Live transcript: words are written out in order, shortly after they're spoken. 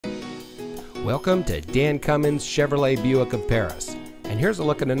Welcome to Dan Cummins Chevrolet Buick of Paris. And here's a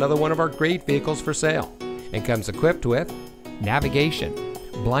look at another one of our great vehicles for sale. It comes equipped with navigation,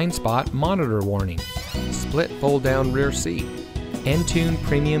 blind spot monitor warning, split fold down rear seat, Entune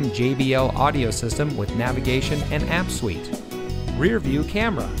premium JBL audio system with navigation and app suite, rear view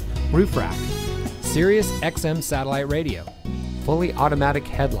camera, roof rack, Sirius XM satellite radio, fully automatic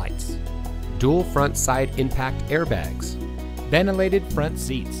headlights, dual front side impact airbags, ventilated front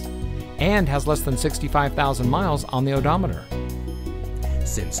seats, and has less than 65,000 miles on the odometer.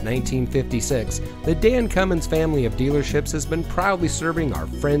 Since 1956, the Dan Cummins family of dealerships has been proudly serving our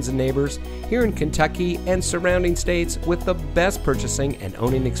friends and neighbors here in Kentucky and surrounding states with the best purchasing and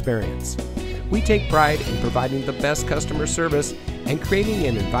owning experience. We take pride in providing the best customer service and creating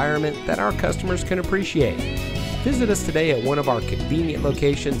an environment that our customers can appreciate. Visit us today at one of our convenient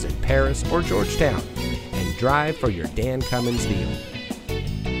locations in Paris or Georgetown and drive for your Dan Cummins deal.